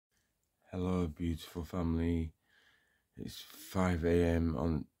Hello, beautiful family. It's 5 a.m.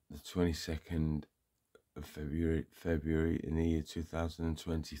 on the 22nd of February in the year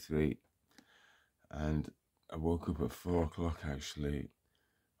 2023, and I woke up at 4 o'clock actually.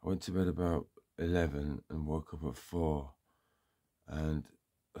 I went to bed about 11 and woke up at 4, and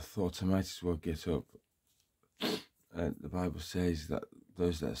I thought I might as well get up. The Bible says that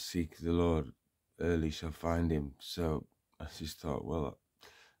those that seek the Lord early shall find him, so I just thought, well,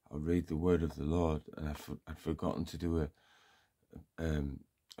 I'll read the word of the Lord, and I'd forgotten to do a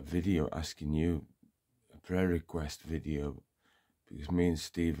video asking you, a prayer request video, because me and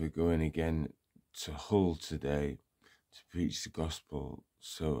Steve are going again to Hull today to preach the gospel.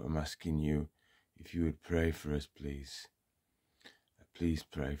 So I'm asking you if you would pray for us, please. Please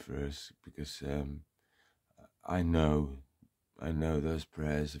pray for us, because I know those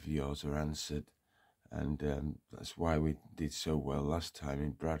prayers of yours are answered. And that's why we did so well last time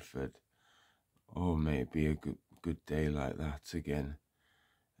in Bradford. Oh, may it be a good day like that again.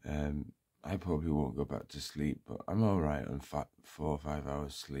 I probably won't go back to sleep, but I'm all right on 4 or 5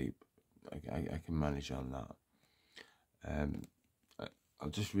 hours sleep. I can manage on that. I'll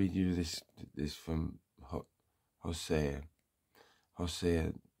just read you this from Hosea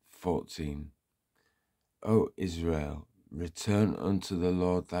 14. O Israel, return unto the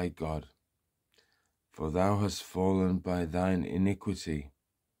Lord thy God, for thou hast fallen by thine iniquity.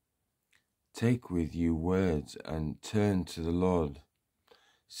 Take with you words, and turn to the Lord.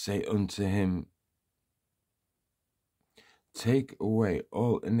 Say unto him, take away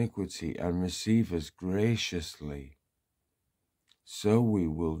all iniquity, and receive us graciously. So we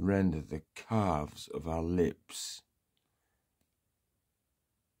will render the calves of our lips.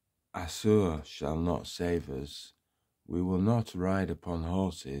 Assur shall not save us. We will not ride upon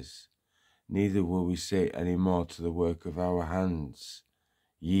horses, neither will we say any more to the work of our hands,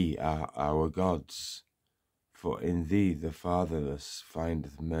 ye are our gods. For in thee the fatherless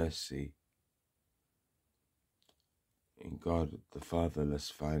findeth mercy. In God the fatherless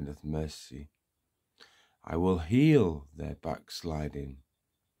findeth mercy. I will heal their backsliding.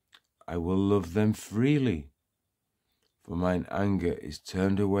 I will love them freely. For mine anger is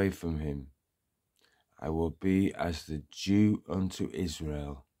turned away from him. I will be as the dew unto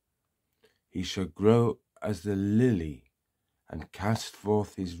Israel. He shall grow as the lily, and cast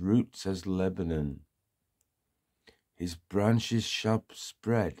forth his roots as Lebanon. His branches shall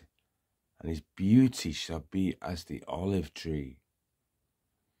spread, and his beauty shall be as the olive tree,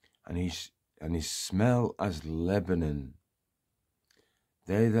 and his smell as Lebanon.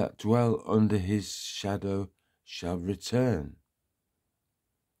 They that dwell under his shadow shall return.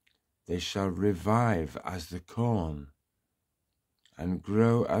 They shall revive as the corn, and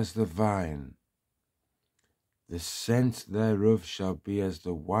grow as the vine. The scent thereof shall be as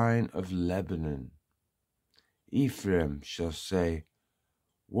the wine of Lebanon. Ephraim shall say,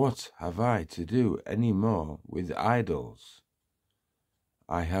 what have I to do any more with idols?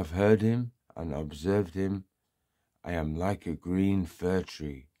 I have heard him and observed him. I am like a green fir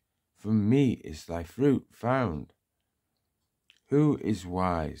tree. From me is thy fruit found. Who is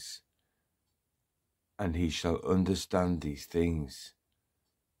wise? And he shall understand these things.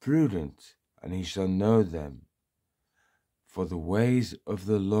 Prudent, and he shall know them. For the ways of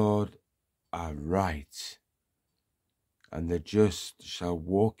the Lord are right, and the just shall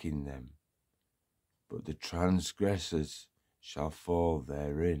walk in them, but the transgressors shall fall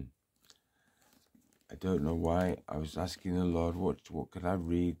therein. I don't know why. I was asking the Lord, what could I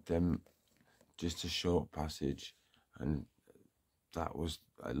read them? Just a short passage, and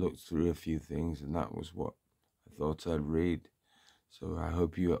I looked through a few things, and that was what I thought I'd read. So I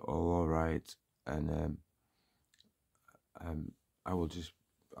hope you are all right, and I will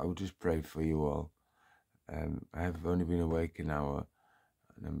just pray for you all. I have only been awake an hour,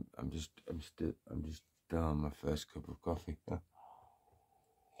 and I'm still on my first cup of coffee.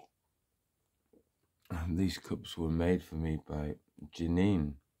 These cups were made for me by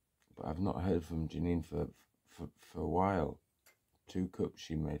Janine, but I've not heard from Janine for a while. 2 cups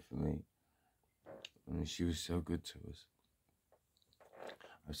she made for me. I mean, she was so good to us.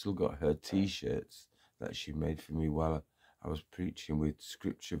 I've still got her t-shirts that she made for me while I was preaching with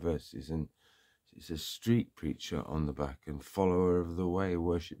scripture verses, and it's a street preacher on the back, and follower of the way,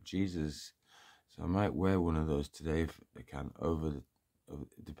 worship Jesus. So I might wear one of those today if I can.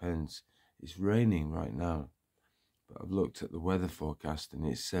 It depends. It's raining right now, but I've looked at the weather forecast, and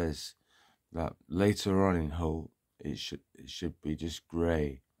it says that later on in Hull it should be just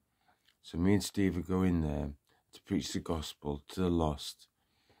grey. So me and Steve are going there to preach the gospel to the lost.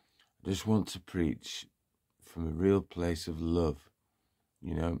 I just want to preach from a real place of love.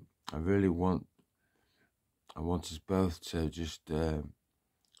 You know, I really want us both to just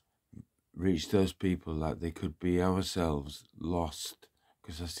reach those people like they could be ourselves, lost,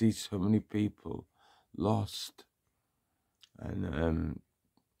 because I see so many people lost and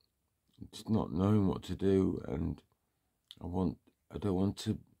just not knowing what to do. And I don't want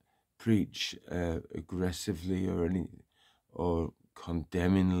to preach aggressively or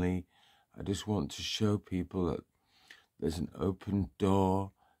condemningly. I just want to show people that there's an open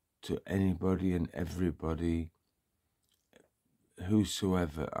door to anybody and everybody,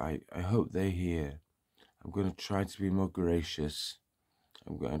 whosoever. I hope they hear. I'm going to try to be more gracious.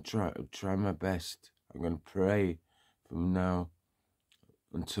 I'm going to try my best. I'm going to pray from now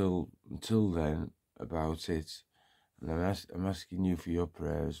until then about it. And I'm asking you for your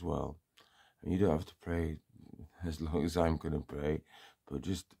prayer as well. And you don't have to pray as long as I'm going to pray, but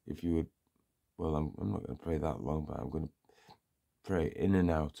just if you would, well, I'm not going to pray that long, but I'm going to pray in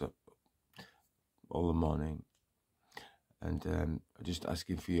and out all the morning. And I'm just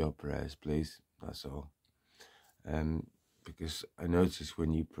asking for your prayers, please. That's all. Because I notice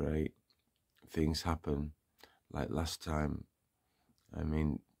when you pray, things happen. Like last time, I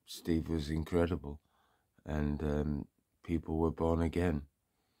mean, Steve was incredible, and people were born again.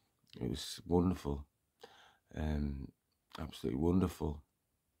 It was wonderful, absolutely wonderful.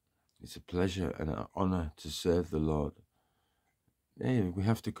 It's a pleasure and an honor to serve the Lord. Yeah, we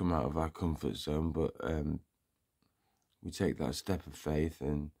have to come out of our comfort zone, but we take that step of faith,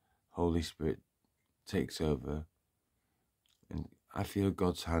 and Holy Spirit takes over. And I feel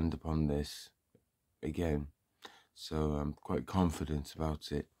God's hand upon this again, so I'm quite confident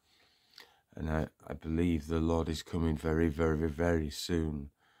about it. And I believe the Lord is coming very, very, very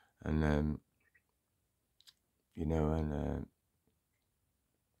soon. And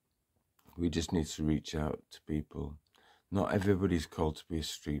we just need to reach out to people. Not everybody's called to be a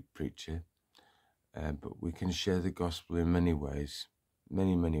street preacher, but we can share the gospel in many ways,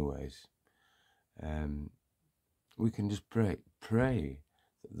 many, many ways. We can just pray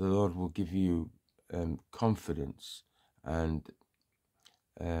that the Lord will give you confidence and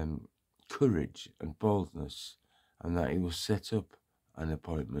courage and boldness, and that He will set up an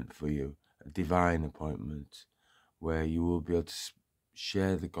appointment for you, a divine appointment, where you will be able to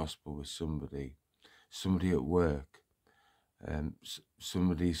share the gospel with somebody at work,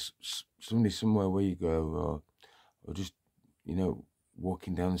 somebody somewhere where you go, or just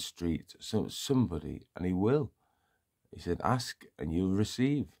walking down the street. Somebody, and He will. He said, "Ask and you'll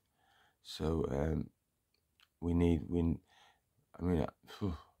receive." So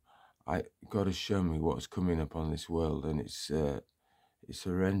God has shown me what's coming upon this world, and it's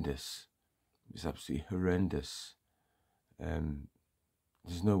horrendous. It's absolutely horrendous.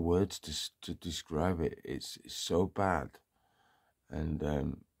 There's no words to describe it. It's so bad, and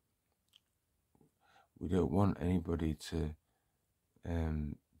we don't want anybody to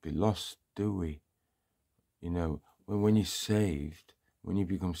be lost, do we? When you're saved, when you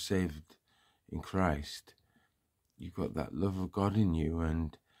become saved in Christ, you've got that love of God in you,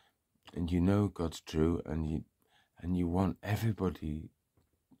 and you know God's true, and you want everybody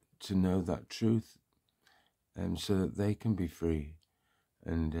to know that truth, so that they can be free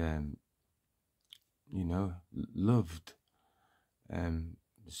and loved.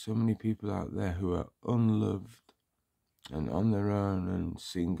 There's so many people out there who are unloved and on their own and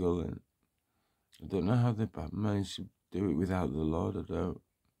single, and I don't know how they manage to do it without the Lord. I don't.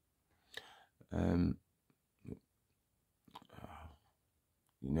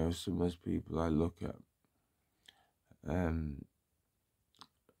 Some of those people I look at, they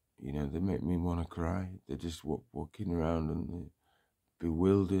make me want to cry. They're just walking around and they're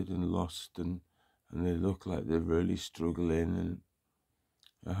bewildered and lost, and they look like they're really struggling. And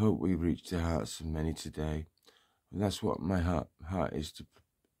I hope we reach the hearts of many today. And that's what my heart is to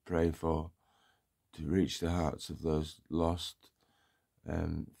pray for, to reach the hearts of those lost,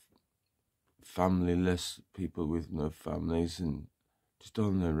 familyless people with no families and just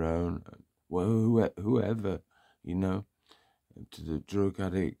on their own. Well, whoever, to the drug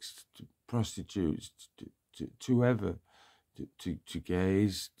addicts, to prostitutes, to whoever, to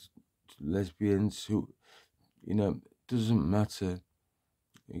gays, to lesbians, who, doesn't matter.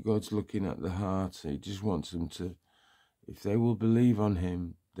 God's looking at the heart. He just wants them to, if they will believe on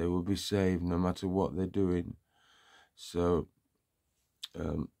Him, they will be saved no matter what they're doing. So,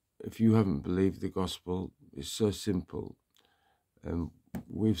 if you haven't believed the gospel, it's so simple.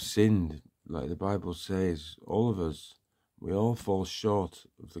 We've sinned, like the Bible says, all of us. We all fall short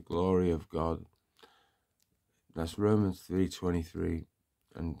of the glory of God. That's Romans 3:23.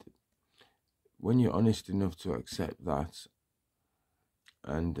 And when you're honest enough to accept that,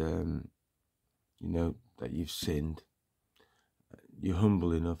 and you know that you've sinned, you're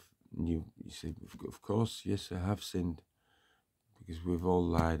humble enough, and you say, of course, yes, I have sinned, because we've all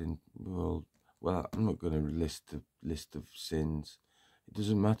lied, and we've all, well, I'm not going to list a list of sins. It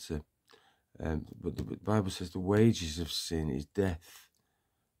doesn't matter. But the Bible says the wages of sin is death,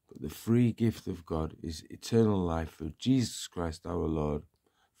 but the free gift of God is eternal life through Jesus Christ our Lord,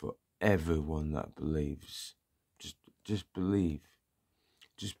 for everyone that believes. Just believe.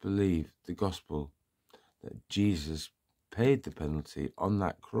 Just believe the gospel, that Jesus paid the penalty on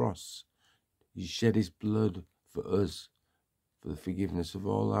that cross. He shed his blood for us, for the forgiveness of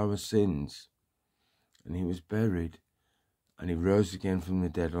all our sins. And he was buried, and he rose again from the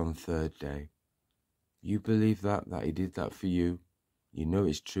dead on the third day. You believe that he did that for you. You know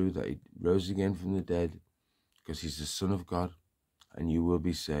it's true that he rose again from the dead, because he's the Son of God, and you will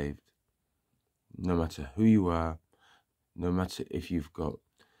be saved. No matter who you are, no matter if you've got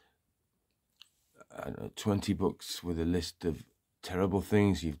 20 books with a list of terrible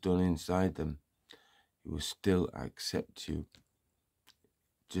things you've done inside them, he will still accept you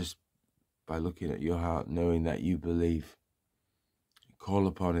just by looking at your heart, knowing that you believe. Call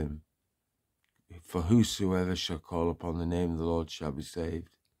upon him. For whosoever shall call upon the name of the Lord shall be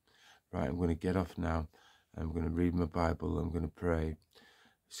saved. Right, I'm going to get off now. I'm going to read my Bible. I'm going to pray.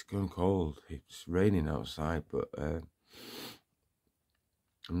 It's gone cold. It's raining outside, but I'm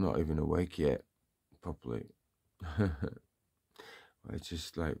not even awake yet properly. It's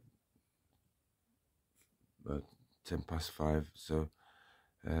just like 5:10, so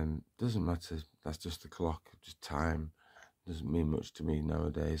doesn't matter. That's just the clock, just time. Doesn't mean much to me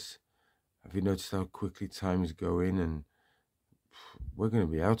nowadays. Have you noticed how quickly time is going? And we're going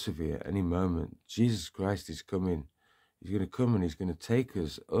to be out of here any moment. Jesus Christ is coming. He's going to come, and he's going to take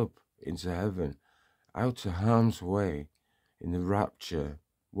us up into heaven, out to harm's way in the rapture.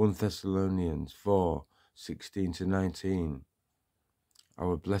 1 Thessalonians 4:16-19.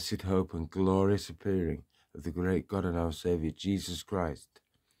 Our blessed hope and glorious appearing of the great God and our Saviour Jesus Christ.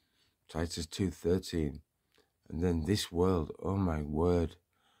 Titus 2:13. And then this world, oh my word,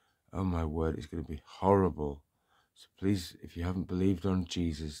 it's going to be horrible. So please, if you haven't believed on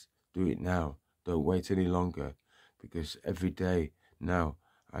Jesus, do it now. Don't wait any longer, because every day now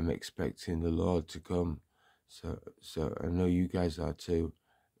I'm expecting the Lord to come. So I know you guys are too.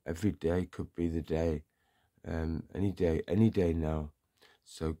 Every day could be the day. Any day now.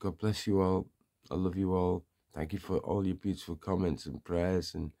 So God bless you all. I love you all. Thank you for all your beautiful comments and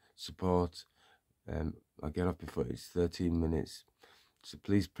prayers and support. I'll get off before it's 13 minutes. So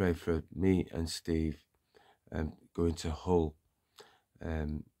please pray for me and Steve going to Hull.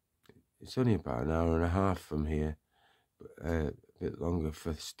 It's only about an hour and a half from here, but a bit longer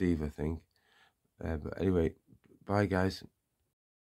for Steve, I think. But anyway, bye guys.